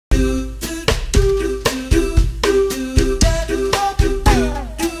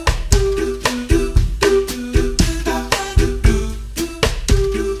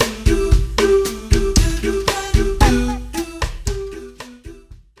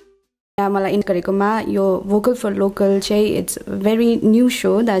मलाई इन गरेकोमा यो भोकल फर लोकल चाहिँ it's very new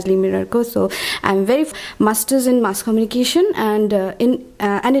show Darjeeling मिररको so I am very masters in mass communication and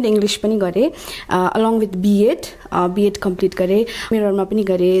in English पनि गरेँ along with BEd complete गरेँ मिररमा पनि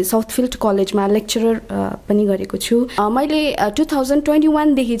गरेँ साउथफिल्ड कलेजमा लेक्चरर पनि गरेको छु मैले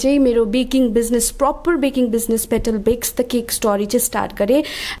 2021 देखि चाहिँ मेरो baking business proper baking business पेटलबेक्स the cake story चाहिँ स्टार्ट गरेँ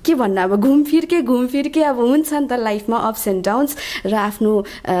के भन्नु अब घुमफिर्के अब हुन्छ नि त लाइफमा अप्स एन्ड डाउन्स र आफ्नो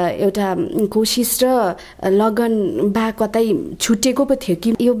एउटा कोसिस र लगन बा कतै छुटेको पो थियो कि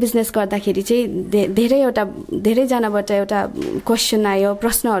यो बिजनेस गर्दाखेरि चाहिँ धेरैजनाबाट एउटा क्वेसन आयो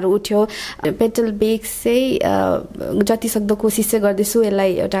प्रश्नहरू उठ्यो पेटलबेक्स चाहिँ जतिसक्दो कोसिस चाहिँ गर्दैछु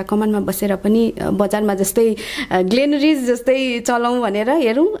यसलाई एउटा कमानमा बसेर पनि बजारमा जस्तै ग्लेनरिज जस्तै चलाउँ भनेर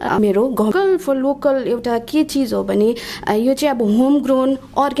हेरौँ मेरो भोकल फर लोकल एउटा के चिज हो भने यो चाहिँ अब होम ग्रोन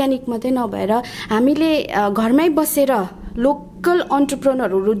अर्ग्यानिक मात्रै नभएर हामीले घरमै बसेर लोकल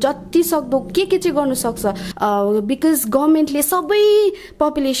अन्टरप्रेनरहरू जति सक्दो के चाहिँ गर्नु सक्छ बिकज गभर्मेन्टले सबै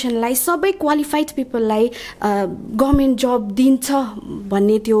पपुलेसनलाई सबै क्वालिफाइड पिपललाई गभर्मेन्ट जब दिन्छ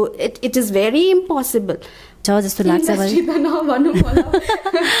भन्ने त्यो इट इज भेरी इम्पोसिबल छ जस्तो लाग्छ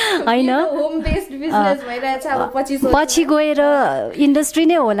होइन पछि गएर इन्डस्ट्री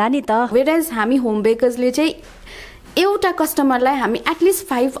नै होला नि त वेयरएज हामी होम बेकर्सले चाहिँ एउटा कस्टमरलाई हामी एटलिस्ट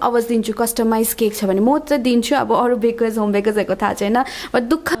 5 आवर्स दिन्छु कस्टमाइज केक छ भने म चाहिँ दिन्छु अब अरू बेकर्स होम बेकर्सहरूको थाहा छैन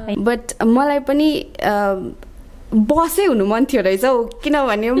बट मलाई पनि बसै हुनु मन थियो रहेछ हौ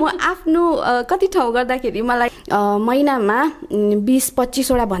किनभने म आफ्नो कति ठाउँ गर्दाखेरि मलाई महिनामा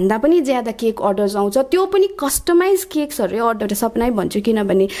 20-25 वटा भन्दा पनि ज्यादा केक अर्डर्स आउँछ त्यो पनि कस्टमाइज केक्सहरू अर्डर सपना भन्छु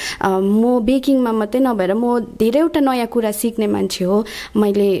किनभने म बेकिङमा मात्रै नभएर म धेरैवटा नयाँ कुरा सिक्ने मान्छे हो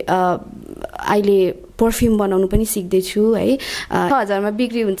मैले अहिले पर्फ्युम बनाउनु पनि सिक्दैछु है 1000 मा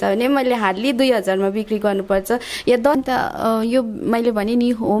बिक्री हुन्छ भने मैले हार्डली 2000 मा बिक्री गर्नुपर्छ अन्त यो मैले भने नि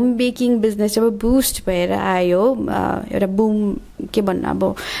होम बेकिङ बिजनेस जब बुस्ट भएर आयो एउटा बुम के भन्नु अब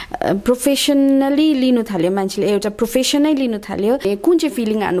प्रोफेसनली लिनु थाल्यो मान्छेले एउटा प्रोफेसनै लिनु थाल्यो कुन चाहिँ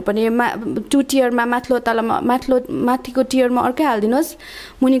फिलिङ हाल्नुपर्ने 2 टियरमा माथिको टियरमा अर्कै हालिदिनुहोस्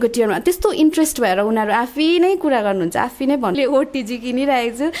मुनिको टियरमा त्यस्तो इन्ट्रेस्ट भएर उनीहरू आफै नै कुरा गर्नुहुन्छ आफै नै भन्नु ओटिजी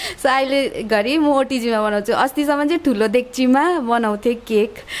किनिरहेको छु सो अहिले घरि म ओटिजीमा बनाउँछु अस्तिसम्म चाहिँ ठुलो डेक्चीमा बनाउँथेँ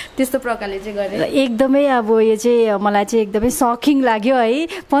केक त्यस्तो प्रकारले चाहिँ गरेँ एकदमै अब यो चाहिँ मलाई चाहिँ एकदमै सकिङ लाग्यो है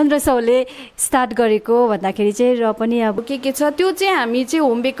 1500ले स्टार्ट गरेको भन्दाखेरि चाहिँ र पनि अब के छ त्यो चाहिँ हामी चाहिँ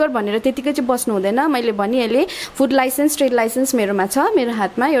होम बेकर भनेर त्यतिकै चाहिँ बस्नु हुँदैन मैले भनिहालेँ फुड लाइसेन्स ट्रेड लाइसेन्स मेरोमा छ मेरो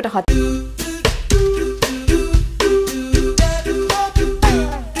हातमा एउटा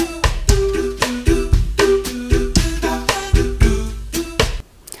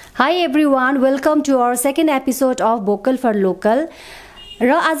Hi everyone, welcome to our second episode of Vocal for Local.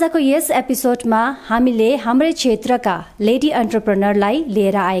 र आजको यस एपिसोडमा हामीले हाम्रै क्षेत्रका लेडी एन्टरप्रेनरलाई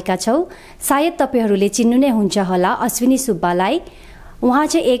लिएर आएका छौँ। सायद तपाईहरूले चिन्नु नै हुन्छ होला अश्विनी सुब्बालाई। उहाँ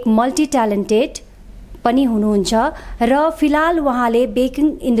चाहिँ एक मल्टी ट्यालेन्टेड पनि हुनुहुन्छ र फिलहाल उहाँले बेकिङ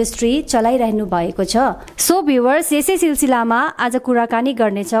इन्डस्ट्री चलाइरहनु भएको छ। सो भ्युअर्स यसै सिलसिलामा आज कुराकानी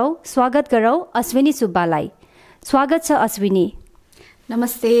गर्नेछौँ। स्वागत गरौँ अश्विनी सुब्बालाई। स्वागत छ अश्विनी।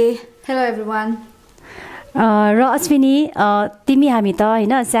 नमस्ते, हेलो एभ्रिवान। र अश्विनी तिमी हामी त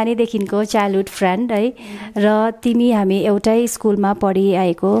होइन सानैदेखिको चाइल्डहुड फ्रेन्ड है र तिमी हामी एउटै स्कुलमा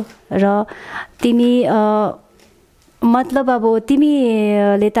पढिआएको र तिमी मतलब अब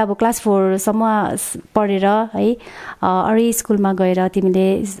तिमीले त अब क्लास 4 सम्म पढेर है अरू स्कुलमा गएर तिमीले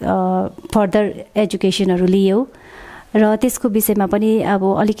फर्दर एजुकेसनहरू लियौ र त्यसको विषयमा पनि अब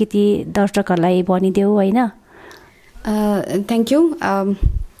अलिकति दर्शकहरूलाई भनिदेऊ होइन। Thank you.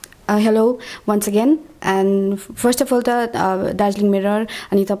 Hello once again and first of all त दार्जिलिङ मिरर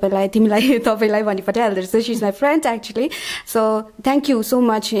अनि तपाईँलाई भनिपठाइहाल्दो रहेछ C is my friend actually so thank you so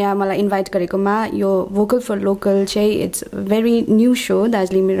much यहाँ मलाई इन्भाइट गरेकोमा यो भोकल फर लोकल चाहिँ it's very new show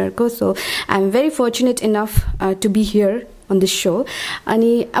Darjeeling मिररको so I am very fortunate enough to be here on this show अनि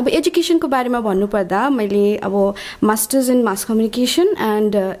अब एजुकेसनको बारेमा भन्नुपर्दा मैले अब masters in mass communication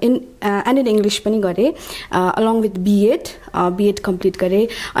and in English पनि गरेँ अलङ विथ बिएड कम्प्लिट गरेँ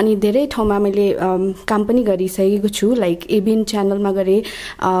अनि धेरै ठाउँमा मैले काम पनि गरिसकेको छु लाइक एबिएन च्यानलमा गरेँ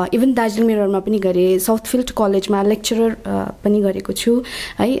इभन दार्जिलिङ मिररमा पनि गरेँ साउथफिल्ड कलेजमा लेक्चरर पनि गरेको छु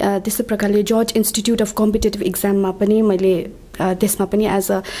है त्यस्तै प्रकारले जर्ज इन्स्टिट्युट अफ कम्पिटेटिभ इक्जाममा पनि मैले त्यसमा पनि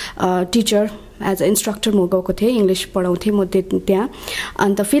as a teacher as a instructor म गएको थिएँ इङ्ग्लिस पढाउँथेँ म त्यहाँ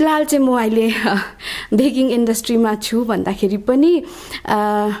अन्त फिलहाल चाहिँ म अहिले बेकिङ इन्डस्ट्रीमा छु भन्दाखेरि पनि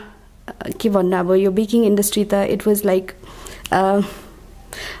के भन्नु अब यो बेकिङ इन्डस्ट्री त it was like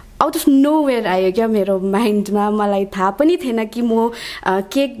out of know where आयो क्या मेरो माइन्डमा मलाई थाहा पनि थिएन कि म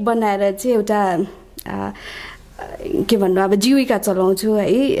केक बनाएर चाहिँ एउटा के भन्नु अब जीविका चलाउँछु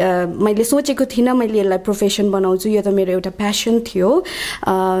है मैले सोचेको थिइनँ मैले यसलाई प्रोफेसन बनाउँछु यो त मेरो एउटा प्यासन थियो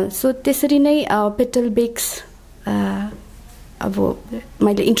सो त्यसरी नै पेटल बेक्स अब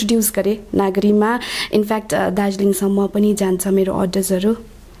मैले इन्ट्रोड्युस गरेँ नागरीमा इनफ्याक्ट दार्जिलिङसम्म पनि जान्छ मेरो अर्डर्सहरू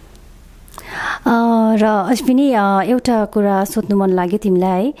र अश्विनी एउटा कुरा सोध्नु मन लाग्यो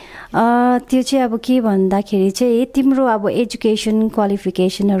तिमीलाई है त्यो चाहिँ अब के भन्दाखेरि चाहिँ तिम्रो अब एजुकेसन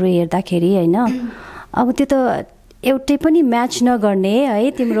क्वालिफिकेसनहरू हेर्दाखेरि होइन अब त्यो त एउटै पनि म्याच नगर्ने है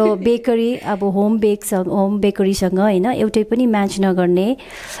तिम्रो बेकरी अब होम बेकरीसँग होइन एउटै पनि म्याच नगर्ने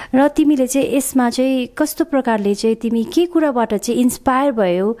र तिमीले चाहिँ यसमा चाहिँ कस्तो प्रकारले चाहिँ तिमी के कुराबाट चाहिँ इन्सपायर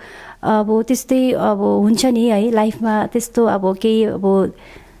भयो अब त्यस्तै अब हुन्छ नि है लाइफमा त्यस्तो अब केही अब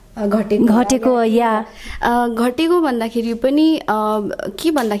घटेको या घटेको भन्दाखेरि पनि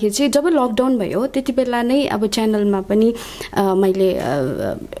के भन्दाखेरि चाहिँ जब लकडाउन भयो त्यति बेला नै अब च्यानलमा पनि मैले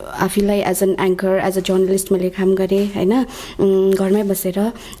आफूलाई as an anchor as a journalist मैले काम गरेँ होइन घरमै बसेर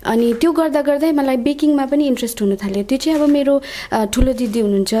अनि त्यो गर्दा गर्दै मलाई बेकिङमा पनि इन्ट्रेस्ट हुन थाल्यो त्यो चाहिँ अब मेरो ठुलो दिदी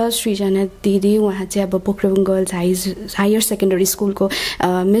हुनुहुन्छ सृजना दिदी उहाँ चाहिँ अब पोखरेबुङ गर्ल्स हायर सेकेन्डरी स्कुलको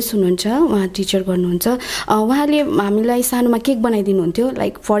मिस हुनुहुन्छ उहाँ टिचर गर्नुहुन्छ उहाँले हामीलाई सानोमा केक बनाइदिनुहुन्थ्यो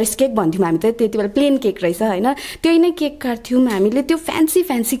लाइक फरेस्ट केक भन्थ्यौँ हामी त त्यति बेला प्लेन केक रहेछ होइन त्यही नै केक काट्थ्यौँ हामीले त्यो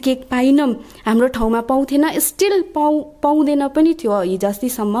फ्यान्सी केक पाइनौँ हाम्रो ठाउँमा पाउँथेन स्टिल पाउँदैन पनि थियो हिजो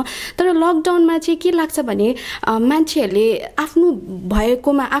अस्तिसम्म तर लकडाउनमा चाहिँ के लाग्छ भने मान्छेहरूले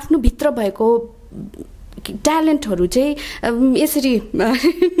आफ्नो भित्र भएको ट्यालेन्टहरू चाहिँ यसरी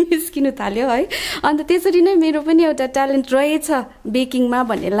निस्किनु थाल्यो है अन्त त्यसरी नै मेरो पनि एउटा ट्यालेन्ट रहेछ बेकिङमा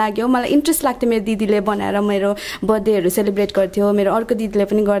भन्ने लाग्यो मलाई इन्ट्रेस्ट लाग्थ्यो मेरो दिदीले बनाएर मेरो बर्थडेहरू सेलिब्रेट गर्थ्यो मेरो अर्को दिदीले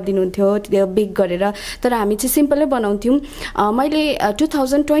पनि गरिदिनुहुन्थ्यो त्यो बेक गरेर तर हामी चाहिँ सिम्पलै बनाउँथ्यौँ मैले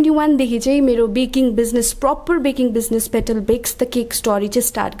 2021 देखि चाहिँ मेरो baking business proper baking business petal bakes the cake story चाहिँ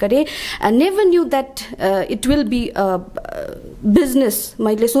स्टार्ट गरेँ never knew that it will be business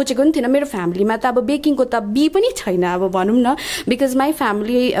मैले सोचेको पनि थिएन मेरो फ्यामिलीमा त अब बेकिङको त बी पनि छैन अब भनौँ न because my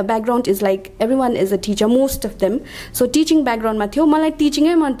family background is like every one is a teacher most of them so teaching ब्याकग्राउन्डमा थियो मलाई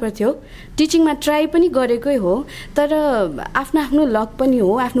टिचिङै मन पर्थ्यो टिचिङमा ट्राई पनि गरेकै हो तर आफ्नो लक पनि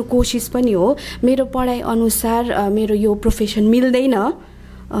हो आफ्नो कोसिस पनि हो मेरो पढाइ अनुसार मेरो यो प्रोफेसन मिल्दैन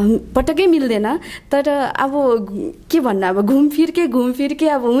पटक्कै मिल्दैन तर अब के भन्नु अब घुमफिर्के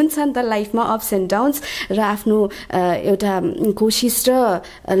अब हुन्छ नि त लाइफमा अप्स एन्ड डाउन्स र आफ्नो एउटा कोसिस र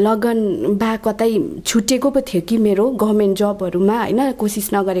लगन बा कतै छुटेको पो थियो कि मेरो गभर्मेन्ट जबहरूमा होइन कोसिस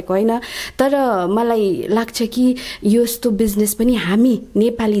नगरेको होइन तर मलाई लाग्छ कि यस्तो बिजनेस पनि हामी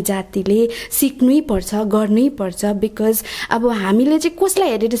नेपाली जातिले सिक्नै पर्छ गर्नै पर्छ बिकज अब हामीले चाहिँ कसलाई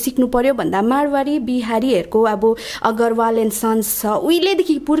हेरेर सिक्नु पर्यो भन्दा मारवाडी बिहारीहरूको अब अगरवाल एन्ड सन्स छ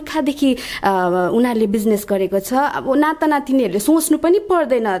उहिलेदेखि पुर्खादेखि उनीहरूले बिजनेस गरेको छ अब नाता नातिनीहरूले सोच्नु पनि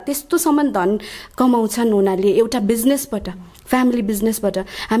पर्दैन त्यस्तोसम्म धन कमाउँछन् उनीहरूले एउटा बिजनेसबाट फ्यामिली बिजनेसबाट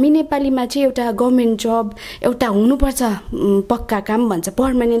हामी नेपालीमा चाहिँ एउटा गभर्मेन्ट जब एउटा हुनुपर्छ पक्का काम भन्छ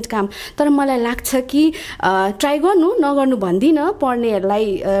पर्मानेन्ट काम तर मलाई लाग्छ कि ट्राई गर्नु नगर्नु भन्दिनँ पढ्नेहरूलाई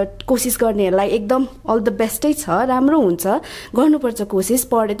कोसिस गर्नेहरूलाई एकदम अल द बेस्टै छ राम्रो हुन्छ गर्नुपर्छ कोसिस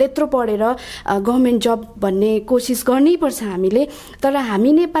त्यत्रो पढेर गभर्मेन्ट जब भन्ने कोसिस गर्नैपर्छ हामीले तर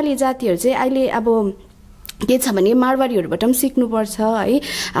हामी नेपाली जातिहरू चाहिँ अहिले अब के छ भने मारवाडीहरूबाट पनि सिक्नुपर्छ है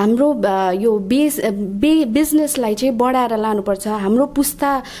हाम्रो यो बिजनेसलाई चाहिँ बढाएर लानुपर्छ हाम्रो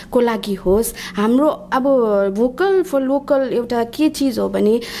पुस्ताको लागि होस् हाम्रो अब भोकल फर लोकल एउटा के चिज हो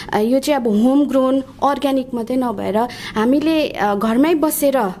भने यो चाहिँ अब होम ग्रोन अर्ग्यानिक मात्रै नभएर हामीले घरमै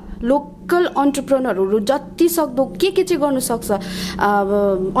बसेर लोकल अन्टरप्रेनरहरू जति सक्दो के चाहिँ गर्नु सक्छ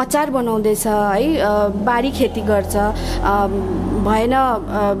अचार बनाउँदैछ है बारी खेती गर्छ भएन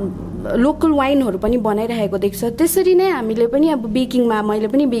लोकल वाइनहरू पनि बनाइरहेको देख्छ त्यसरी नै हामीले पनि अब बेकिङमा मैले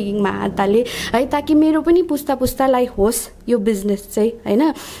पनि बेकिङमा हात हालेँ है ताकि मेरो पनि पुस्तालाई होस् यो बिजनेस चाहिँ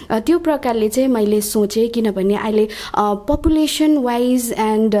होइन त्यो प्रकारले चाहिँ मैले सोचेँ किनभने अहिले population wise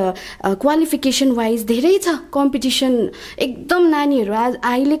and qualification wise धेरै छ कम्पिटिसन एकदम नानीहरू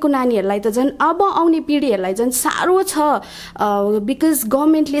अहिलेको नानीहरूलाई त झन् अब आउने पिँढीहरूलाई झन् साह्रो छ बिकज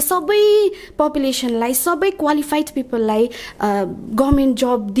गभर्मेन्टले सबै पपुलेसनलाई सबै क्वालिफाइड पिपललाई गभर्मेन्ट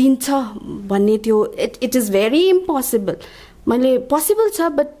जब दिन्छ भन्ने त्यो इट इज भेरी इम्पोसिबल मैले पोसिबल छ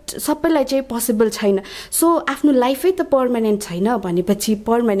बट सबैलाई चाहिँ पोसिबल छैन सो आफ्नो लाइफै त पर्मानेन्ट छैन भनेपछि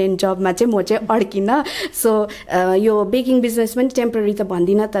पर्मानेन्ट जबमा चाहिँ म चाहिँ अड्किनँ सो यो बेकिङ बिजनेस पनि टेम्पररी त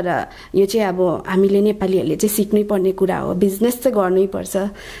भन्दिनँ तर यो चाहिँ अब हामीले नेपालीहरूले चाहिँ सिक्नै पर्ने कुरा हो बिजनेस चाहिँ गर्नै पर्छ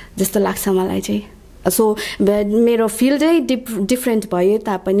जस्तो लाग्छ मलाई चाहिँ सो मेरो फिल्डै डिफ्रेन्ट भयो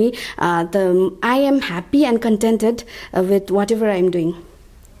तापनि I am happy and कन्टेन्टेड with what ever I am doing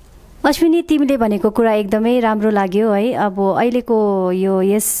Ashwini, तिमीले भनेको कुरा एकदमै राम्रो लाग्यो है। अब अहिलेको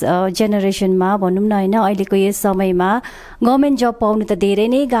यस जेनेरेसनमा भनौँ न होइन, अहिलेको यस समयमा गभर्मेन्ट जब पाउनु त धेरै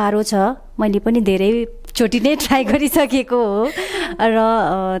नै गाह्रो छ। मैले पनि धेरैचोटि नै ट्राई गरिसकेको हो र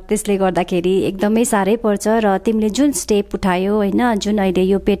त्यसले गर्दाखेरि एकदमै साह्रै पर्छ। र तिमीले जुन स्टेप उठायो होइन, जुन अहिले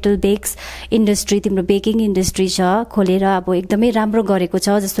यो पेटल बेक्स इन्डस्ट्री, तिम्रो बेकिङ इन्डस्ट्री छ खोलेर, अब एकदमै राम्रो गरेको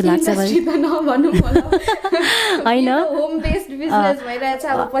छ जस्तो लाग्छ होइन।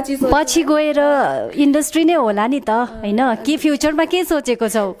 पछि गएर इन्डस्ट्री नै होला नि त होइन। के फ्युचरमा के सोचेको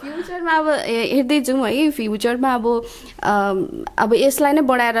छौ? फ्युचरमा अब हेर्दै जाउँ है। फ्युचरमा अब यसलाई नै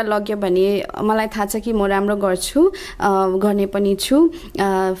बढाएर लग्यो भने मलाई थाहा छ कि म राम्रो गर्छु, गर्ने पनि छु।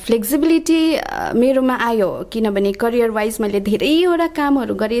 फ्लेक्सिबिलिटी मेरोमा आयो किनभने करियर वाइज मैले धेरैवटा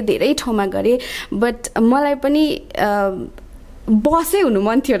कामहरू गरेँ, धेरै ठाउँमा गरेँ। बट मलाई पनि बसै हुनु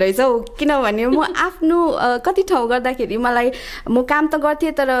मन थियो रहेछ हौ। किनभने म आफ्नो कति ठाउँ गर्दाखेरि म काम त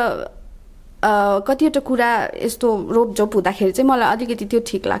गर्थेँ, तर कतिवटा कुरा यस्तो रोपझोप हुँदाखेरि चाहिँ मलाई अलिकति त्यो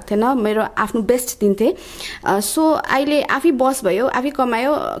ठिक लाग्थेन। मेरो आफ्नो बेस्ट दिन्थेँ। सो अहिले आफै बस भयो, आफै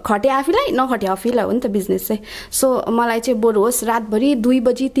कमायो, खटे आफैलाई, नखटे आफैलाई हो नि त बिजनेस चाहिँ। सो मलाई चाहिँ बरु होस् रातभरि 2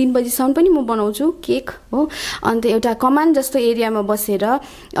 बजी 3 बजीसम्म पनि म बनाउँछु केक हो। अन्त एउटा कमान जस्तो एरियामा बसेर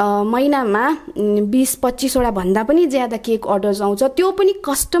महिनामा 20-25 वटा भन्दा पनि ज्यादा केक अर्डर्स आउँछ। त्यो पनि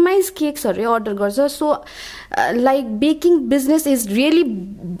कस्टमाइज केक्सहरू अर्डर गर्छ। So like baking business is really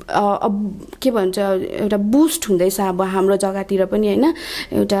के भन्छ, एउटा बुस्ट हुँदैछ अब हाम्रो जग्गातिर पनि होइन।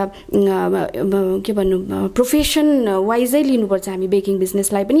 एउटा के भन्नु, प्रोफेसन वाइजै लिनुपर्छ हामी बेकिङ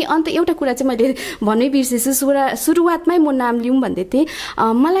बिजनेसलाई पनि। अन्त एउटा कुरा चाहिँ मैले भन्नै बिर्सेछु, सुरुवातमै म नाम लिउँ भन्दै थिएँ।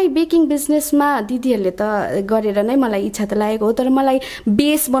 मलाई बेकिङ बिजनेसमा दिदीहरूले त गरेर नै मलाई इच्छा त लागेको हो, तर मलाई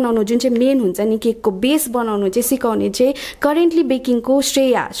बेस बनाउनु जुन चाहिँ मेन हुन्छ नि, केकको बेस बनाउनु चाहिँ सिकाउने चाहिँ करेन्टली बेकिङको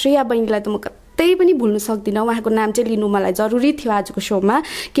श्रेया बहिनीलाई त म त्यही पनि भुल्नु सक्दिनँ। उहाँको नाम चाहिँ लिनु मलाई जरुरी थियो आजको सोमा,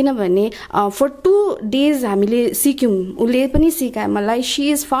 किनभने फर 2 डेज हामीले सिक्यौँ। उसले पनि सिकायो मलाई। सी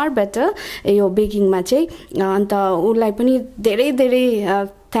इज फार बेटर यो बेकिङमा चाहिँ। अन्त उसलाई पनि धेरै धेरै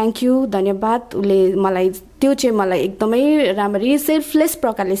थ्याङ्क यू, धन्यवाद। उसले मलाई त्यो चाहिँ मलाई एकदमै राम्ररी सेल्फलेस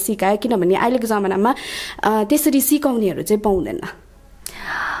प्रकारले सिकायो, किनभने अहिलेको जमानामा त्यसरी सिकाउनेहरू चाहिँ पाउँदैन।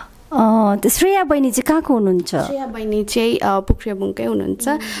 श्रेया बहिनी चाहिँ कहाँको हुनुहुन्छ? श्रेया बहिनी चाहिँ पोखरेबुङकै हुनुहुन्छ।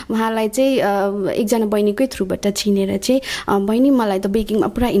 उहाँलाई चाहिँ एकजना बहिनीकै थ्रुबाट चिनेर चाहिँ बहिनी मलाई त बेकिङमा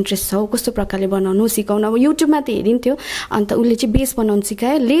पुरा इन्ट्रेस्ट छ, कस्तो प्रकारले बनाउनु सिकाउनु। अब युट्युबमा त हेरिन्थ्यो, अन्त उसले चाहिँ बेस बनाउनु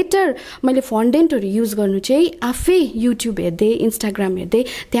सिकायो। लेटर मैले फन्डेन्टहरू युज गर्नु चाहिँ आफै युट्युब हेर्दै, इन्स्टाग्राम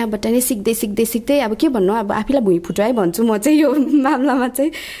हेर्दै, त्यहाँबाट नै सिक्दै अब के भन्नु, अब आफैलाई भुइँ फुटाइ भन्छु म चाहिँ यो मामलामा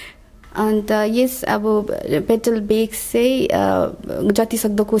चाहिँ। अन्त यस अब पेटल बेक्स चाहिँ जति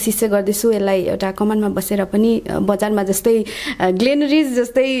सक्दो कोसिस चाहिँ गर्दैछु यसलाई एउटा कमानमा बसेर पनि बजारमा जस्तै ग्लेनरिज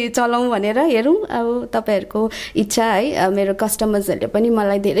जस्तै चलाउँ भनेर। हेरौँ अब तपाईँहरूको इच्छा है। मेरो कस्टमर्सहरूले पनि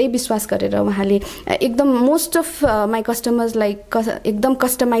मलाई धेरै विश्वास गरेर उहाँले एकदम मोस्ट अफ माई कस्टमर्सलाई एकदम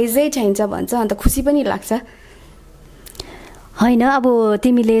कस्टमाइजै चाहिन्छ भन्छ। अन्त खुसी पनि लाग्छ होइन। अब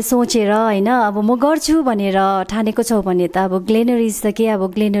तिमीले सोचेर होइन, अब म गर्छु भनेर ठानेको छौ भने त अब ग्लेनरिज त के,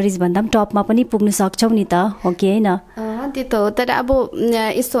 अब ग्लेनरिज भन्दा पनि टपमा पनि पुग्नु सक्छौ नि त, हो कि होइन? त्यो त हो, तर अब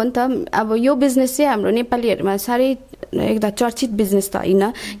यस्तो हो नि त, अब यो बिजनेस चाहिँ हाम्रो नेपालीहरूमा साह्रै एकदम चर्चित बिजनेस त होइन।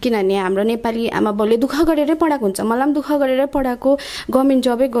 किनभने हाम्रो नेपाली आमा बाउले दुःख गरेरै पढाएको हुन्छ। मलाई पनि दुःख गरेरै पढाएको, गभर्मेन्ट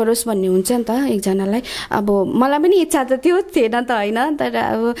जबै गरोस् भन्ने हुन्छ नि त एकजनालाई। अब मलाई पनि इच्छा त त्यो थिएन त होइन, तर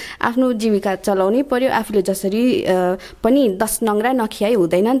अब आफ्नो जीविका चलाउनै पर्यो। आफूले जसरी पनि 10 नङ्ग्रा नखियाइ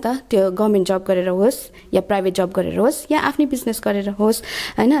हुँदैन नि त। त्यो गभर्मेन्ट जब गरेर होस् या प्राइभेट जब गरेर होस् या आफ्नै बिजनेस गरेर होस्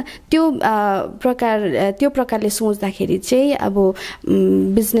होइन। त्यो प्रकारले सोच्दाखेरि चाहिँ अब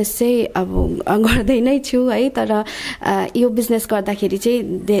बिजनेस चाहिँ अब गर्दै नै छु है। तर यो बिजनेस गर्दाखेरि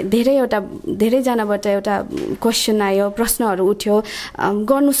चाहिँ धेरैजनाबाट एउटा क्वेसन आयो, प्रश्नहरू उठ्यो,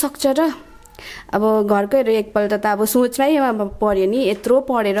 गर्नु सक्छ र? अब घरकैहरू एकपल्ट त अब सोचमै पऱ्यो नि, यत्रो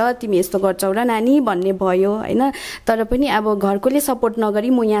पढेर तिमी यस्तो गर्छौ र नानी भन्ने भयो होइन। तर पनि अब घरकोले सपोर्ट नगरी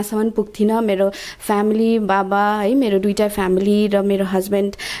म यहाँसम्म पुग्थिनँ। मेरो फ्यामिली, बाबा है, मेरो 2टा फ्यामिली र मेरो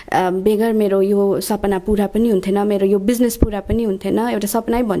हस्बेन्ड बेगर मेरो यो सपना पुरा पनि हुन्थेन, मेरो यो बिजनेस पुरा पनि हुन्थेन। एउटा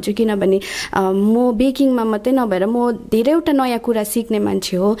सपनै भन्छु, किनभने म बेकिङमा मात्रै नभएर म धेरैवटा नयाँ कुरा सिक्ने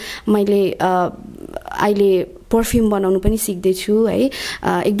मान्छे हो। मैले अहिले पर्फ्युम बनाउनु पनि सिक्दैछु है,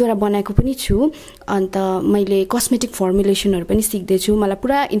 1-2वटा बनाएको पनि छु। अन्त मैले कस्मेटिक फर्मुलेसनहरू पनि सिक्दैछु। मलाई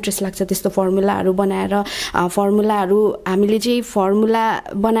पुरा इन्ट्रेस्ट लाग्छ त्यस्तो फर्मुलाहरू बनाएर। हामीले चाहिँ फर्मुला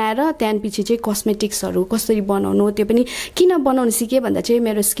बनाएर त्यहाँपछि चाहिँ कस्मेटिक्सहरू कसरी बनाउनु, त्यो पनि किन बनाउनु सिकेँ भन्दा चाहिँ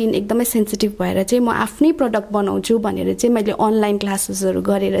मेरो स्किन एकदमै सेन्सिटिभ भएर चाहिँ म आफ्नै प्रडक्ट बनाउँछु भनेर चाहिँ मैले अनलाइन क्लासेसहरू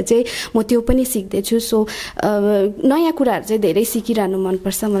गरेर चाहिँ म त्यो पनि सिक्दैछु। सो नयाँ कुराहरू चाहिँ धेरै सिकिरहनु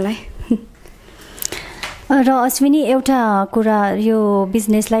मनपर्छ मलाई। र अश्विनी एउटा कुरा यो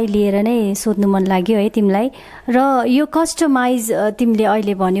बिजनेसलाई लिएर नै सोध्नु मन लाग्यो है तिमीलाई र यो कस्टमाइज तिमीले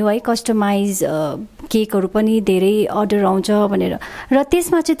अहिले भन्यौ है कस्टमाइज केकहरू पनि धेरै अर्डर आउँछ भनेर र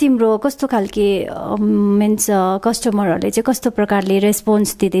त्यसमा चाहिँ तिम्रो कस्तो खालके मिन्स कस्टमरहरूले चाहिँ कस्तो प्रकारले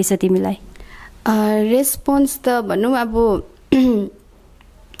रेस्पोन्स दिँदैछ तिमीलाई रेस्पोन्स त भनौँ अब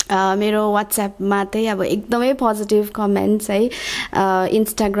मेरो वाट्सएपमा चाहिँ अब एकदमै पोजिटिभ कमेन्ट्स है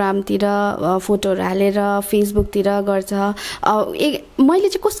इन्स्टाग्रामतिर फोटोहरू हालेर फेसबुकतिर गर्छ मैले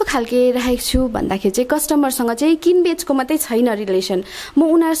चाहिँ कस्तो खालके राखेको छु भन्दाखेरि चाहिँ कस्टमरसँग चाहिँ किनबेचको मात्रै छैन रिलेसन म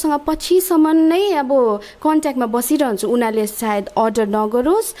उनीहरूसँग पछिसम्म नै अब कन्ट्याक्टमा बसिरहन्छु उनीहरूले सायद अर्डर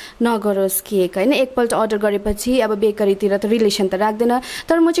नगरोस् केक होइन एकपल्ट अर्डर गरेपछि अब बेकरीतिर त रिलेसन त राख्दैन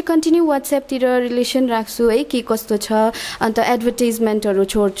तर म चाहिँ कन्टिन्यू वाट्सएपतिर रिलेसन राख्छु है के कस्तो छ अन्त एडभर्टाइजमेन्टहरू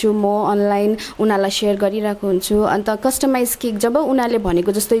छोड्छु म अनलाइन उनीहरूलाई सेयर गरिरहेको हुन्छु अन्त कस्टमाइज केक जब उनीहरूले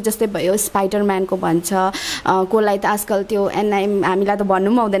भनेको जस्तै भयो स्पाइडरम्यानको भन्छ कसलाई त आजकल त्यो एनआइएम हामीलाई त भन्नु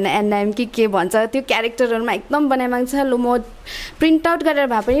पनि आउँदैन एनआइएम के भन्छ त्यो क्यारेक्टरहरूमा एकदम बनाइ माग्छ लु म प्रिन्ट आउट गरेर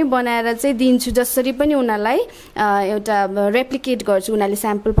भए पनि बनाएर चाहिँ दिन्छु जसरी पनि उनीहरूलाई एउटा रेप्लिकेट गर्छु उनीहरूले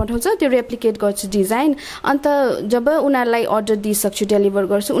स्याम्पल पठाउँछ त्यो रेप्लिकेट गर्छु डिजाइन अन्त जब उनीहरूलाई अर्डर दिइसक्छु डेलिभर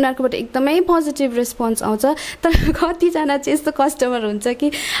गर्छु उनीहरूकोबाट एकदमै पोजिटिभ रेस्पोन्स आउँछ तर कतिजना चाहिँ यस्तो कस्टमर हुन्छ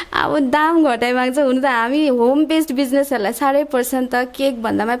कि अब दाम घटाइ माग्छ हुनु त हामी होम बेस्ड बिजनेसहरूलाई साह्रै पर्छ नि त केक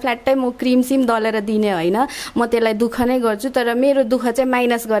भन्दामा फ्ल्याट्टै म क्रिम सिम दलेर दिने होइन म त्यसलाई दुःख नै गर्छु तर मेरो दुःख चाहिँ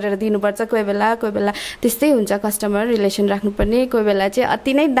माइनस गरेर दिनुपर्छ कोही बेला त्यस्तै हुन्छ कस्टमर रिलेसन राख्नुपर्ने कोही बेला चाहिँ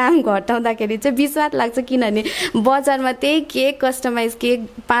अति नै दाम घटाउँदाखेरि चाहिँ विश्वास लाग्छ किनभने बजारमा त्यही केक कस्टमाइज केक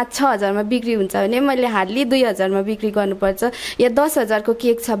 5-6 हजारमा बिक्री हुन्छ भने मैले हार्डली 2 हजारमा बिक्री गर्नुपर्छ या 10 हजारको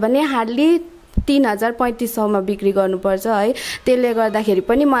केक छ भने हार्डली 3,000-3,500मा बिक्री गर्नुपर्छ है त्यसले गर्दाखेरि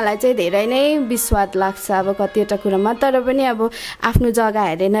पनि मलाई चाहिँ धेरै नै विश्वास लाग्छ अब कतिवटा कुरामा तर पनि अब आफ्नो जग्गा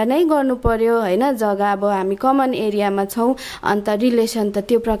हेरेर नै गर्नु पर्यो होइन जग्गा अब हामी कमन एरियामा छौँ अन्त रिलेसन त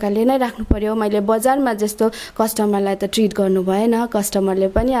त्यो प्रकारले नै राख्नु पर्यो मैले बजारमा जस्तो कस्टमरलाई त ट्रिट गर्नु भएन कस्टमरले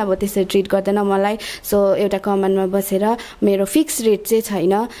पनि अब त्यसरी ट्रिट गर्दैन मलाई सो एउटा कमनमा बसेर मेरो फिक्स रेट चाहिँ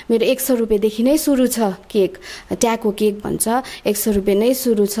छैन मेरो 100 रुपियाँदेखि नै सुरु छ केक ट्याको केक भन्छ 100 रुपियाँ नै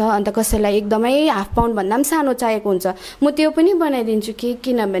सुरु छ अन्त कसैलाई एकदमै हाफ पाउन्ड भन्दा पनि सानो चाहिएको हुन्छ म त्यो पनि बनाइदिन्छु कि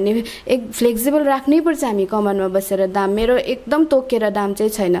किनभने एक फ्लेक्सिबल राख्नै पर्छ हामी कमानमा बसेर दाम मेरो एकदम तोकेर दाम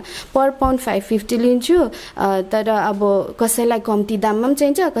चाहिँ छैन पर पाउन्ड 550 लिन्छु तर अब कसैलाई कम्ती दाममा पनि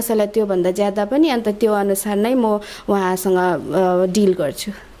चाहिन्छ कसैलाई त्योभन्दा ज्यादा पनि अन्त त्यो अनुसार नै म उहाँसँग डिल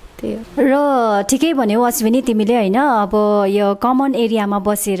गर्छु र ठिकै भन्यौ अश्विनी तिमीले होइन अब यो कमन एरियामा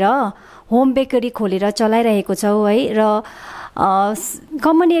बसेर होम बेकरी खोलेर चलाइरहेको छौ है र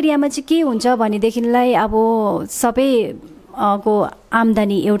कमन एरियामा चाहिँ के हुन्छ भनेदेखिलाई अब सबै को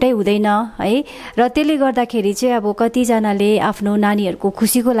आम्दानी एउटै हुँदैन है र त्यसले गर्दाखेरि चाहिँ अब कतिजनाले आफ्नो नानीहरूको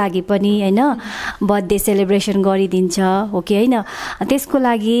खुसीको लागि पनि होइन बर्थडे सेलिब्रेसन गरिदिन्छ हो कि होइन त्यसको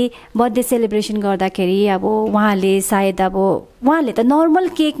लागि बर्थडे सेलिब्रेसन गर्दाखेरि अब उहाँले सायद अब उहाँले त नर्मल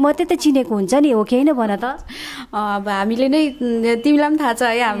केक मात्रै त चिनेको हुन्छ नि हो कि होइन भन त अब हामीले नै तिमीलाई पनि थाहा छ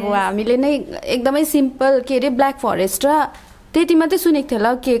है अब हामीले नै एकदमै सिम्पल के अरे ब्ल्याक फरेस्ट र त्यति मात्रै सुनेको थियो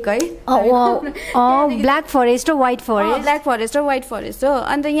होला केक है ब्ल्याक फरेस्ट र व्हाइट फरेस्ट हो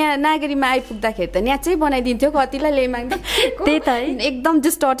अन्त यहाँ नागरीमा आइपुग्दाखेरि त न्याचै बनाइदिन्थ्यो कतिलाई ल्याइमाग्दै त्यही त है एकदम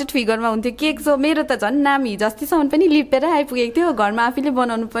डिस्टर्टेड फिगरमा हुन्थ्यो केक सो मेरो त झन् नाम हिजोअस्तिसम्म पनि लिपेर आइपुगेको थियो घरमा आफैले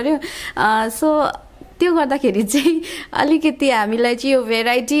बनाउनु पर्यो सो त्यो गर्दाखेरि चाहिँ अलिकति हामीलाई चाहिँ यो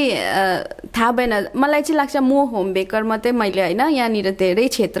भेराइटी थाहा भएन मलाई चाहिँ लाग्छ म होम बेकर मात्रै मैले होइन यहाँनिर धेरै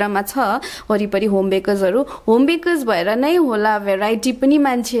क्षेत्रमा छ वरिपरि होम बेकर्स भएर नै होला भेराइटी पनि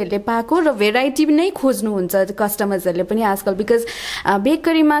मान्छेहरूले पाएको र भेराइटी नै खोज्नुहुन्छ कस्टमर्सहरूले पनि आजकल बिकज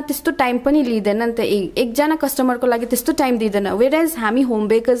बेकरीमा त्यस्तो टाइम पनि लिँदैन नि त एकजना कस्टमरको लागि त्यस्तो टाइम दिँदैन वेयरएज हामी होम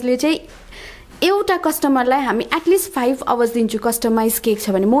बेकर्सले चाहिँ एउटा कस्टमरलाई हामी एटलिस्ट 5 आवर्स दिन्छु कस्टमाइज केक छ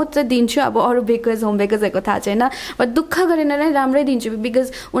भने म चाहिँ दिन्छु अब अरू बेकर्स होम बेकर्सहरूको थाहा छैन बट दुःख गरेर नै राम्रै दिन्छु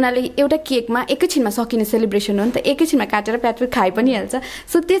बिकज उनीहरूले एउटा केकमा एकैछिनमा सकिने सेलिब्रेसन हो नि त एकैछिनमा काटेर प्याट खाइ पनि हाल्छ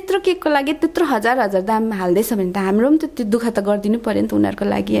सो त्यत्रो केकको लागि त्यत्रो हजार दाम हाल्दैछ भने त हाम्रो पनि त त्यो दुःख त गरिदिनु पर्यो नि त उनीहरूको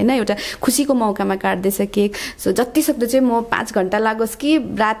लागि होइन एउटा खुसीको मौकामा काट्दैछ केक सो जति सक्दो चाहिँ म 5 घन्टा लागोस् कि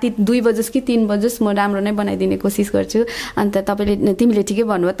राति 2 बजोस् कि 3 बजोस् म राम्रो नै बनाइदिने कोसिस गर्छु अन्त तिमीले ठिकै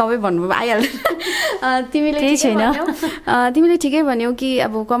भन्नुभयो तपाईँ भन्नुभयो आइहाल्छ तिमीले ठिकै भन्यौ कि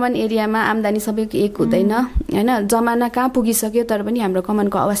अब कमन एरियामा आम्दानी सबैको एक हुँदैन होइन जमाना कहाँ पुगिसक्यो तर पनि हाम्रो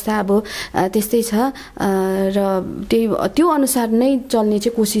कमनको अवस्था अब त्यस्तै छ र त्यो अनुसार नै चल्ने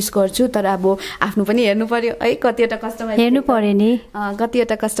चाहिँ कोसिस गर्छु तर अब आफ्नो पनि हेर्नु पर्यो है कतिवटा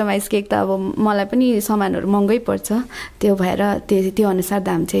कस्टमाइज केक त अब मलाई पनि सामानहरू महँगै पर्छ त्यो भएर त्यो अनुसार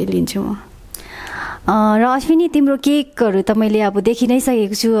दाम चाहिँ लिन्छु म र अश्विनी तिम्रो केकहरू त मैले अब देखि नै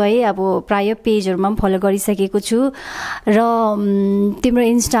सकेको छु है, अब प्राय पेजहरूमा पनि फलो गरिसकेको छु र तिम्रो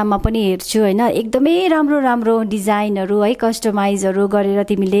इन्स्टामा पनि हेर्छु होइन, एकदमै राम्रो राम्रो डिजाइनहरू है, कस्टमाइजहरू गरेर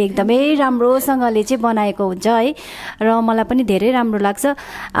तिमीले एकदमै राम्रोसँगले चाहिँ बनाएको हुन्छ है, र मलाई पनि धेरै राम्रो लाग्छ।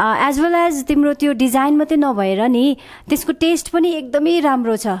 एज वेल एज तिम्रो त्यो डिजाइन मात्रै नभएर नि त्यसको टेस्ट पनि एकदमै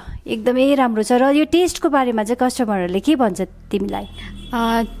राम्रो छ, एकदमै राम्रो छ। र यो टेस्टको बारेमा चाहिँ कस्टमरहरूले के भन्छ तिमीलाई?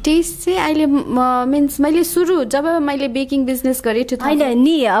 टेस्ट चाहिँ अहिले मिन्स मैले जब मैले बेकिङ बिजनेस गरेँ होइन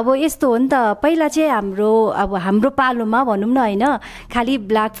नि, अब यस्तो हो नि त, पहिला चाहिँ हाम्रो पालोमा भनौँ न होइन, खालि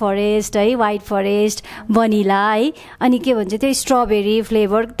ब्ल्याक फरेस्ट है, व्हाइट फरेस्ट, भनिला है, अनि के भन्छ त्यो स्ट्रबेरी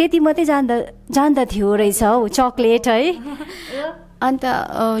फ्लेभर त्यति मात्रै जान्दथ्यो रहेछ हौ, चक्लेट है। अन्त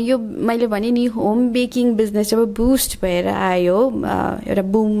यो मैले भने नि होम बेकिङ बिजनेस जब बुस्ट भएर आयो, एउटा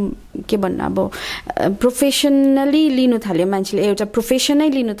बुम के भन्नु, अब प्रोफेसनली लिनु थाल्यो मान्छेले, एउटा प्रोफेसनै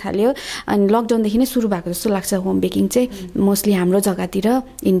लिनु थाल्यो, अनि लकडाउनदेखि नै सुरु भएको जस्तो लाग्छ होम बेकिङ चाहिँ मोस्टली हाम्रो जग्गातिर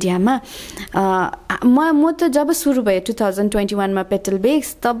इन्डियामा। म त जब सुरु भयो 2021मा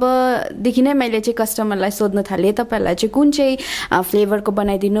पेटलबेक्स, तबदेखि नै मैले चाहिँ कस्टमरलाई सोध्न थालेँ तपाईँहरूलाई चाहिँ कुन चाहिँ फ्लेभरको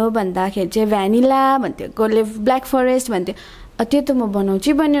बनाइदिनु भन्दाखेरि चाहिँ भ्यानिला भन्थ्यो, कसले ब्ल्याक फरेस्ट भन्थ्यो। त्यो त म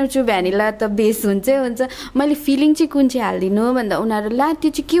बनाउँछु, भ्यानिला त बेस हुन्छ, मैले फिलिङ चाहिँ कुन चाहिँ हालिदिनु भन्दा उनीहरू ला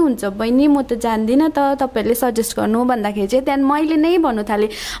त्यो चाहिँ के हुन्छ बहिनी म त जान्दिनँ त, तपाईँहरूले सजेस्ट गर्नु भन्दाखेरि चाहिँ त्यहाँदेखि मैले नै भन्नु थालेँ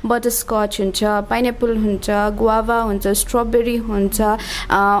बटरस्कच हुन्छ, पाइनएप्पल हुन्छ, गुवाभा हुन्छ, स्ट्रबेरी हुन्छ।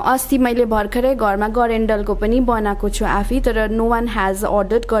 अस्ति मैले भर्खरै घरमा गरेन्डलको पनि बनाएको छु आफै, तर नो वान हेज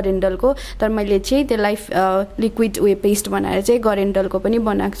अर्डर्ड गरेन्डलको, तर मैले चाहिँ त्यसलाई लिक्विड पेस्ट बनाएर चाहिँ गरेन्डलको पनि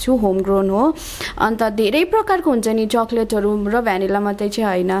बनाएको छु, होम ग्रोन हो। अन्त धेरै प्रकारको हुन्छ नि चक्लेटहरू र भ्यानिला मात्रै चाहिँ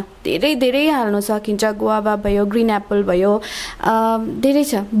होइन, धेरै धेरै हाल्नु सकिन्छ, गुवाभा भयो, ग्रिन एप्पल भयो, धेरै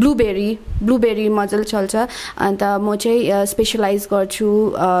छ, ब्लुबेरी मजाले चल्छ। अन्त म चाहिँ स्पेसलाइज गर्छु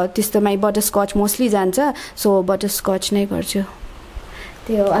त्यस्तोमा, बटरस्कच मोस्टली जान्छ, सो बटरस्कच नै गर्छु।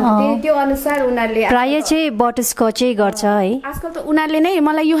 त्यो अनुसार उनीहरूले प्राय चाहिँ बटरस्कचै गर्छ है। आजकल त उनीहरूले नै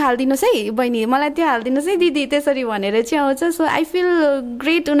मलाई यो हालिदिनुहोस् है बहिनी, मलाई त्यो हालिदिनुहोस् है दिदी, त्यसरी भनेर चाहिँ आउँछ। सो आई फिल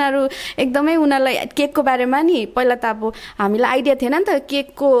ग्रेट, उनीहरू एकदमै, उनीहरूलाई केकको बारेमा नि पहिला त अब हामीलाई आइडिया थिएन नि त,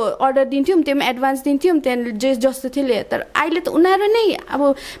 केकको अर्डर दिन्थ्यौँ, त्यो पनि एडभान्स दिन्थ्यौँ, त्यहाँदेखि जस्तो थियो, तर अहिले त उनीहरू नै अब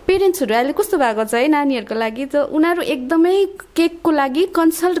पेरेन्ट्सहरू अहिले कस्तो भएको छ है नानीहरूको लागि, त उनीहरू एकदमै केकको लागि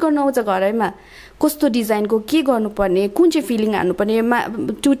कन्सल्ट गर्न आउँछ घरैमा, कस्तो डिजाइनको के गर्नुपर्ने, कुन चाहिँ फिलिङ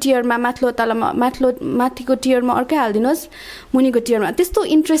हाल्नुपर्ने, 2 टियरमा माथिको टियरमा अर्कै हालिदिनुहोस्, मुनिको टियरमा, त्यस्तो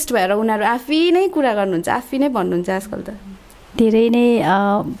इन्ट्रेस्ट भएर उनीहरू आफै नै कुरा गर्नुहुन्छ, आफै नै भन्नुहुन्छ। आजकल त धेरै नै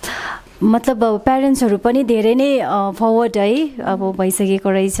मतलब प्यारेन्ट्सहरू पनि धेरै नै फरवर्ड है अब भइसकेको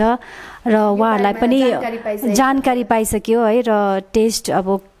रहेछ, र उहाँहरूलाई पनि जानकारी पाइसक्यो है, र टेस्ट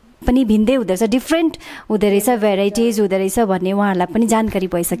अब पनि भिन्दै हुँदो रहेछ, डिफ्रेन्ट हुँदो रहेछ, भेराइटिज हुँदो रहेछ भन्ने उहाँहरूलाई पनि जानकारी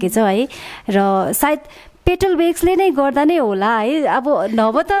भइसकेछ है। र सायद पेटलबेक्सले नै गर्दा नै होला है, अब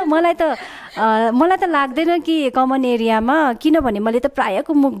नभए त मलाई त लाग्दैन कि कमन एरियामा, किनभने मैले त प्रायःको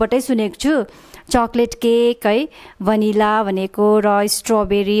मुखबाटै सुनेको छु चक्लेट केक है, भनिला भनेको र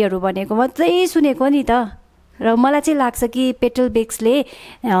स्ट्रबेरीहरू भनेको मात्रै सुनेको नि त, र मलाई चाहिँ लाग्छ कि पेटलबेक्सले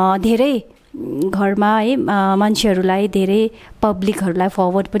धेरै घरमा है मान्छेहरूलाई, धेरै पब्लिकहरूलाई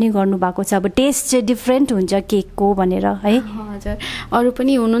फरवर्ड पनि गर्नुभएको छ। अब टेस्ट चाहिँ डिफ्रेन्ट हुन्छ केकको भनेर है। हजुर, अरू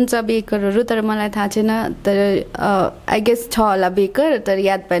पनि हुनुहुन्छ बेकरहरू, तर मलाई थाहा छैन, तर आई गेस छ होला बेकर, तर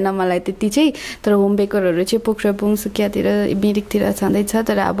याद भएन मलाई त्यति चाहिँ। तर होम बेकरहरू चाहिँ पोखराबुङ, सुकियातिर, मिरिकतिर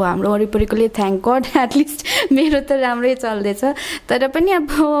छँदैछ, तर अब हाम्रो वरिपरिकोले थ्याङ्क गड एटलिस्ट मेरो त राम्रै चल्दैछ। तर पनि अब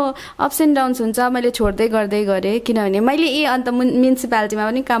अप्स एन्ड डाउन्स हुन्छ, मैले छोड्दै गर्दै गरेँ, किनभने मैले अन्त म्युनिसिपालिटीमा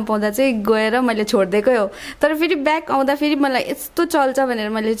पनि काम पाउँदा चाहिँ गएर मैले छोडिदिएकै हो, तर फेरि ब्याक आउँदा फेरि मलाई यस्तो चल्छ भनेर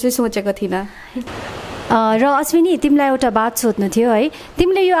मैले चाहिँ सोचेको थिइनँ। र अश्विनी, तिमीलाई एउटा बात सोध्नु थियो है,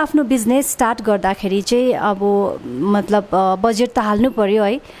 तिमीले यो आफ्नो बिजनेस स्टार्ट गर्दाखेरि चाहिँ अब मतलब बजेट त हाल्नु पर्यो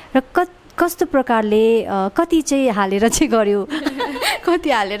है, र कस्तो प्रकारले कति चाहिँ हालेर चाहिँ गर्यो? कति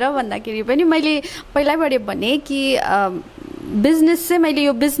हालेर भन्दाखेरि पनि मैले पहिल्यैबाट भने कि बिजनेस चाहिँ मैले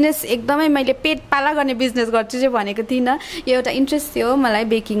यो बिजनेस एकदमै मैले पेट पाला गर्ने बिजनेस गर्छु चाहिँ भनेको थिइनँ, यो एउटा इन्ट्रेस्ट थियो मलाई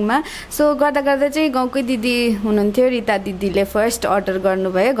बेकिङमा। सो गर्दा गर्दा चाहिँ गाउँकै दिदी हुनुहुन्थ्यो, रिता दिदीले फर्स्ट अर्डर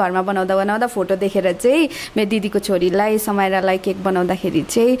गर्नुभयो, घरमा बनाउँदा फोटो देखेर चाहिँ मेरो दिदीको छोरीलाई समायरालाई केक बनाउँदाखेरि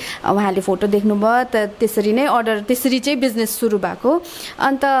चाहिँ उहाँले फोटो देख्नुभयो, त त्यसरी नै अर्डर, त्यसरी चाहिँ बिजनेस सुरु भएको।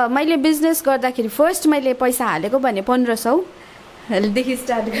 अन्त मैले बिजनेस गर्दाखेरि फर्स्ट मैले पैसा हालेको भने 1500, देखि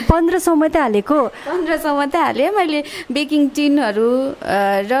स्टार्ट गरेँ। 1500 मात्रै हालेको? 1500 मात्रै हालेँ मैले। बेकिङ टिनहरू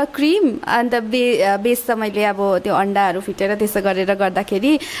र क्रिम अन्त बेस त मैले अब त्यो अन्डाहरू फिटेर त्यसो गरेर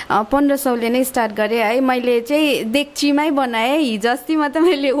गर्दाखेरि 1500ले नै स्टार्ट गरेँ है। मैले चाहिँ डेक्चीमै बनाएँ। हिजो अस्ति मात्रै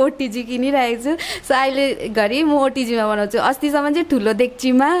मैले ओटिजी किनिरहेको छु। सो अहिले घरि म ओटिजीमा बनाउँछु। अस्तिसम्म चाहिँ ठुलो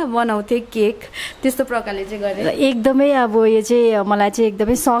डेक्चीमा बनाउँथेँ केक। त्यस्तो प्रकारले चाहिँ गरेँ। एकदमै अब यो चाहिँ मलाई चाहिँ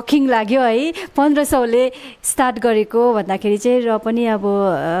एकदमै सकिङ लाग्यो है। 1500ले स्टार्ट गरेको भन्दाखेरि चाहिँ, र पनि अब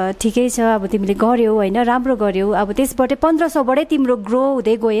ठिकै छ, अब तिमीले गर्यौ होइन, राम्रो गर्यौ। अब त्यसबाट 1500बाटै तिम्रो ग्रो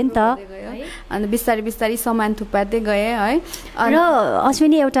हुँदै गयो नि त। अन्त बिस्तारै बिस्तारै सामान थुपार्दै गएँ है। र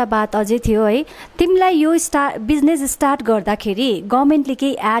अश्विनी एउटा बात अझै थियो है, तिमीलाई यो बिजनेस स्टार्ट गर्दाखेरि गभर्मेन्टले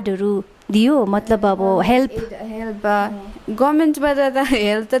केही एडहरू दियो? मतलब अब हेल्प गभर्मेन्टबाट त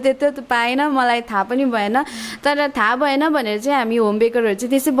हेल्प त त्यत्रो त पाएन, मलाई थाहा पनि भएन। तर थाहा भएन भनेर चाहिँ हामी होम बेकरहरू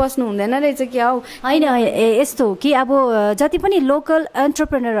चाहिँ त्यसै बस्नु हुँदैन रहेछ क्या हौ। होइन, यस्तो हो कि अब जति पनि लोकल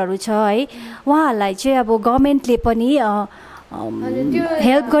एन्टरप्रेनरहरू छ है, उहाँहरूलाई चाहिँ अब गभर्मेन्टले पनि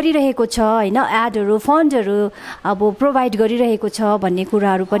हेल्प गरिरहेको छ होइन, एडहरू फन्डहरू अब प्रोभाइड गरिरहेको छ भन्ने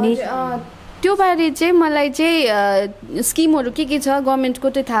कुराहरू पनि। त्यो बारे चाहिँ मलाई चाहिँ स्किमहरू के छ गभर्मेन्टको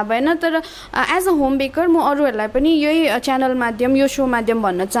चाहिँ थाहा भएन। तर एज अ होम बेकर म अरूहरूलाई पनि यही च्यानल माध्यम, यो सो माध्यम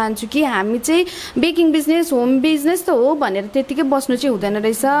भन्न चाहन्छु कि हामी चाहिँ बेकिङ बिजनेस होम बिजनेस त हो भनेर त्यत्तिकै बस्नु चाहिँ हुँदैन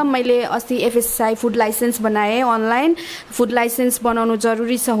रहेछ। मैले अस्ति एफएसएसआई फुड लाइसेन्स बनाएँ अनलाइन। फुड लाइसेन्स बनाउनु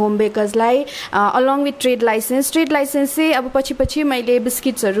जरुरी छ home बेकर्सलाई, along with trade licence. Trade licence चाहिँ अब पछि मैले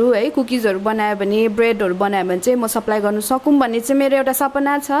बिस्किट्सहरू है, कुकिजहरू बनायो भने, ब्रेडहरू बनायो भने चाहिँ म सप्लाई गर्नु सकौँ भन्ने चाहिँ मेरो एउटा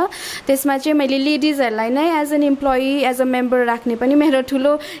सपना छ। त्यसमा चाहिँ मैले लेडिजहरूलाई नै as an employee, as a member राख्ने पनि मेरो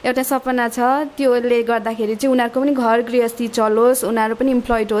ठुलो एउटा सपना छ। त्योले गर्दाखेरि चाहिँ उनीहरूको पनि घर गृहस्थी चलोस्, उनीहरू पनि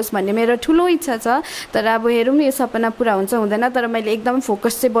इम्प्लोइड होस् भन्ने मेरो ठुलो इच्छा छ। तर अब हेरौँ यो सपना पुरा हुन्छ हुँदैन। तर मैले एकदम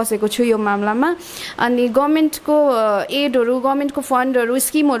फोकस चाहिँ बसेको छु यो मामलामा। अनि गभर्मेन्टको एडहरू, गभर्मेन्टको फन्डहरू,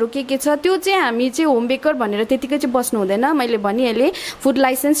 स्किमहरू के छ त्यो चाहिँ हामी चाहिँ होम बेकर भनेर त्यतिकै चाहिँ बस्नु हुँदैन। मैले भनिहालेँ फुड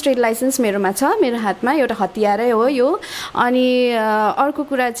लाइसेन्स, ट्रेड लाइसेन्स मेरोमा छ, मेरो हातमा एउटा हतियारै हो यो। अनि अर्को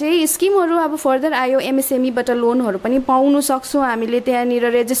कुरा चाहिँ स्किमहरू अब फर्दर आयो, एमएसएमईबाट लोनहरू पनि पाउनु सक्छौँ हामीले। त्यहाँनिर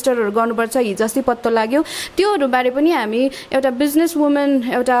रेजिस्टरहरू गर्नुपर्छ, हिजो अस्ति पत्तो लाग्यो। त्योहरू बारे पनि हामी एउटा बिजनेस वुमन,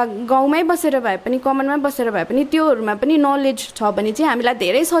 एउटा गाउँमै बसेर भए पनि, कमनमा बसेर भए पनि त्योहरूमा पनि नलेज छ भने चाहिँ हामीलाई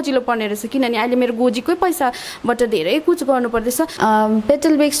धेरै सजिलो पर्ने रहेछ। किनभने अहिले मेरो गोजीकै पैसाबाट धेरै कुछ गर्नुपर्दैछ।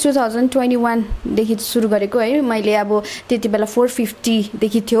 पेटलबेक्स 2021देखि सुरु गरेको है मैले। अब त्यति बेला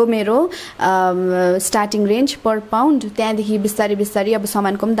 450देखि थियो मेरो स्टार्टिङ रेन्ज पर पाउन्ड। त्यहाँदेखि बिस्तारै बिस्तारै अब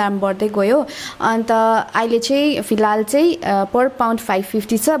सामानको पनि दाम बढ्दै गयो। अन्त अहिले चाहिँ फिलहाल चाहिँ पर पाउन्ड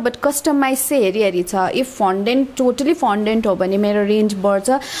 550 छ। बट कस्टमाइज चाहिँ हेरी छ। इफ फन्डेन्ट, टोटली फन्डेन्ट हो भने मेरो रेन्ज बढ्छ।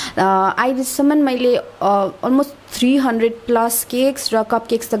 अहिलेसम्म मैले अलमोस्ट 300+ केक्स र कप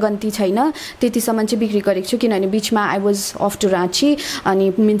केक्स त गन्ती छैन, त्यतिसम्म चाहिँ बिक्री गरेको छु। किनभने बिचमा I was of to Ranchi अनि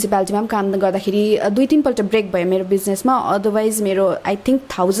म्युनिसिपालिटीमा पनि काम गर्दाखेरि 2-3 पल्ट ब्रेक भयो मेरो बिजनेसमा। अदरवाइज मेरो आई थिङ्क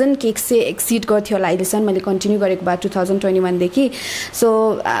 1000 केक्स चाहिँ एक्सिड गर्थ्यो होला अहिलेसम्म मैले कन्टिन्यू गरेको भए 2021देखि। सो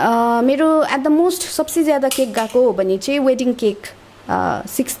मेरो एट द मोस्ट सबसे ज्यादा केक गएको हो भने चाहिँ वेडिङ केक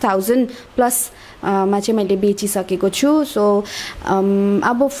 6000+ मा चाहिँ मैले बेचिसकेको छु। सो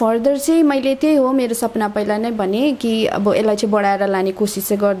अब फर्दर चाहिँ मैले त्यही हो, मेरो सपना पहिला नै भने कि अब यसलाई चाहिँ बढाएर लाने कोसिस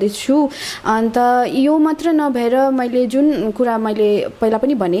चाहिँ गर्दैछु। अन्त यो मात्र नभएर मैले जुन कुरा मैले पहिला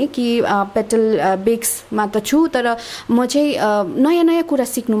पनि भने कि पेटल बेक्समा त छु, तर म चाहिँ नयाँ नयाँ कुरा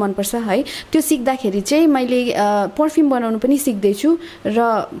सिक्नु मनपर्छ है। त्यो सिक्दाखेरि चाहिँ मैले पर्फ्युम बनाउनु पनि सिक्दैछु र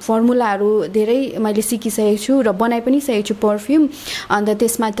फर्मुलाहरू धेरै मैले सिकिसकेको छु र बनाइ पनि सकेको छु पर्फ्युम। अन्त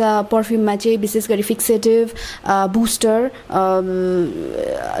त्यसमा त पर्फ्युममा चाहिँ विशेष गरी फिक्सेटिभ, बुस्टर,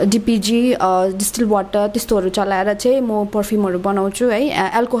 डिपिजी, डिस्टिल वाटर त्यस्तोहरू चलाएर चाहिँ म पर्फ्युमहरू बनाउँछु है।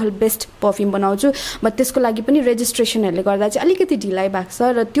 एल्कोहल बेस्ड पर्फ्युम बनाउँछु। बट त्यसको लागि पनि रेजिस्ट्रेसनहरूले गर्दा चाहिँ अलिकति ढिलाइ भएको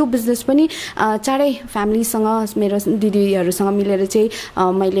छ। र त्यो बिजनेस पनि चाँडै फ्यामिलीसँग, मेरो दिदीहरूसँग मिलेर चाहिँ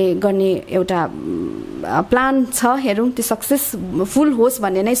मैले गर्ने एउटा प्लान छ। हेरौँ त्यो सक्सेसफुल होस्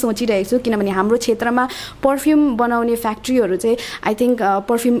भन्ने नै सोचिरहेको छु। किनभने हाम्रो क्षेत्रमा पर्फ्युम बनाउने फ्याक्ट्रीहरू चाहिँ आई थिङ्क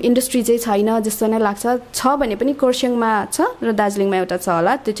पर्फ्युम इन्डस्ट्री चाहिँ छैन जस्तो नै लाग्छ। छ भने पनि खरसाङमा छ र दार्जिलिङमा एउटा छ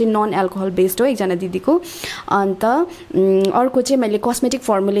होला, त्यो चाहिँ नन एल्कोहल बेस्ड हो एकजना दिदीको। अन्त अर्को चाहिँ मैले cosmetic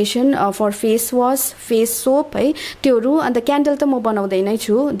formulation for face wash, face soap है त्योहरू। अन्त क्यान्डल त म बनाउँदै नै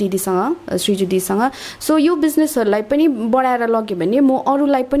छु दिदीसँग, श्रीजु दिदीसँग। सो यो बिजनेसहरूलाई पनि बढाएर लग्यो भने म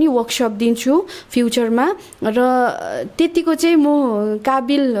अरूलाई पनि वर्कसप दिन्छु फ्युचरमा। र त्यतिको चाहिँ म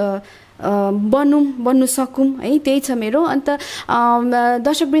काबिल बन्नु सकौँ है, त्यही छ मेरो। अन्त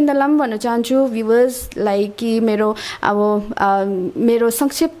दर्शकवृन्दलाई पनि भन्न चाहन्छु, भ्युवर्सलाई कि मेरो अब मेरो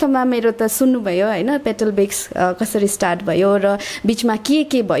संक्षिप्तमा मेरो त सुन्नुभयो होइन, पेटलबेक्स कसरी स्टार्ट भयो र बिचमा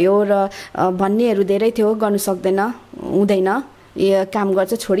के भयो र भन्नेहरू धेरै थियो, गर्नु सक्दैन हुँदैन काम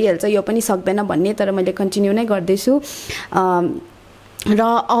गर्छ छोडिहाल्छ यो पनि सक्दैन भन्ने, तर मैले कन्टिन्यू नै गर्दैछु। र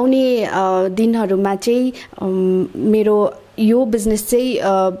आउने दिनहरूमा चाहिँ मेरो यो बिजनेस चाहिँ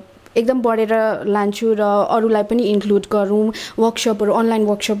एकदम बढेर लान्छु र अरूलाई पनि इन्क्लुड गरौँ, वर्कसपहरू, अनलाइन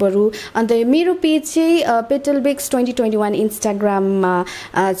वर्कसपहरू। अन्त मेरो पेज चाहिँ PetalBakes 2021 इन्स्टाग्राममा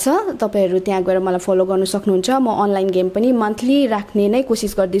छ, तपाईँहरू त्यहाँ गएर मलाई फलो गर्न सक्नुहुन्छ। म अनलाइन गेम पनि मन्थली राख्ने नै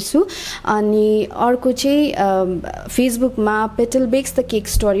कोसिस गर्दैछु। अनि अर्को चाहिँ फेसबुकमा PetalBakes द केक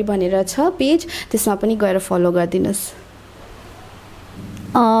स्टोरी भनेर छ पेज, त्यसमा पनि गएर फलो गरिदिनुहोस्।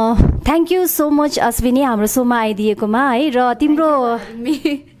 Thank you so much Ashwini हाम्रो सोमा आइदिएकोमा है। र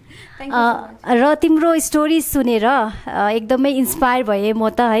तिम्रो स्टोरी सुनेर एकदमै इन्स्पायर भएँ म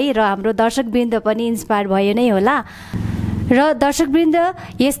त है, र हाम्रो दर्शकवृन्द पनि इन्स्पायर भयो नै होला। र दर्शकवृन्द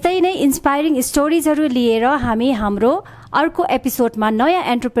यस्तै नै इन्स्पायरिङ स्टोरिजहरू लिएर हामी हाम्रो अर्को एपिसोडमा नयाँ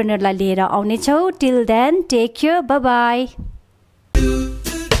एन्टरप्रेनरलाई लिएर आउनेछौँ। Till then take care, by by.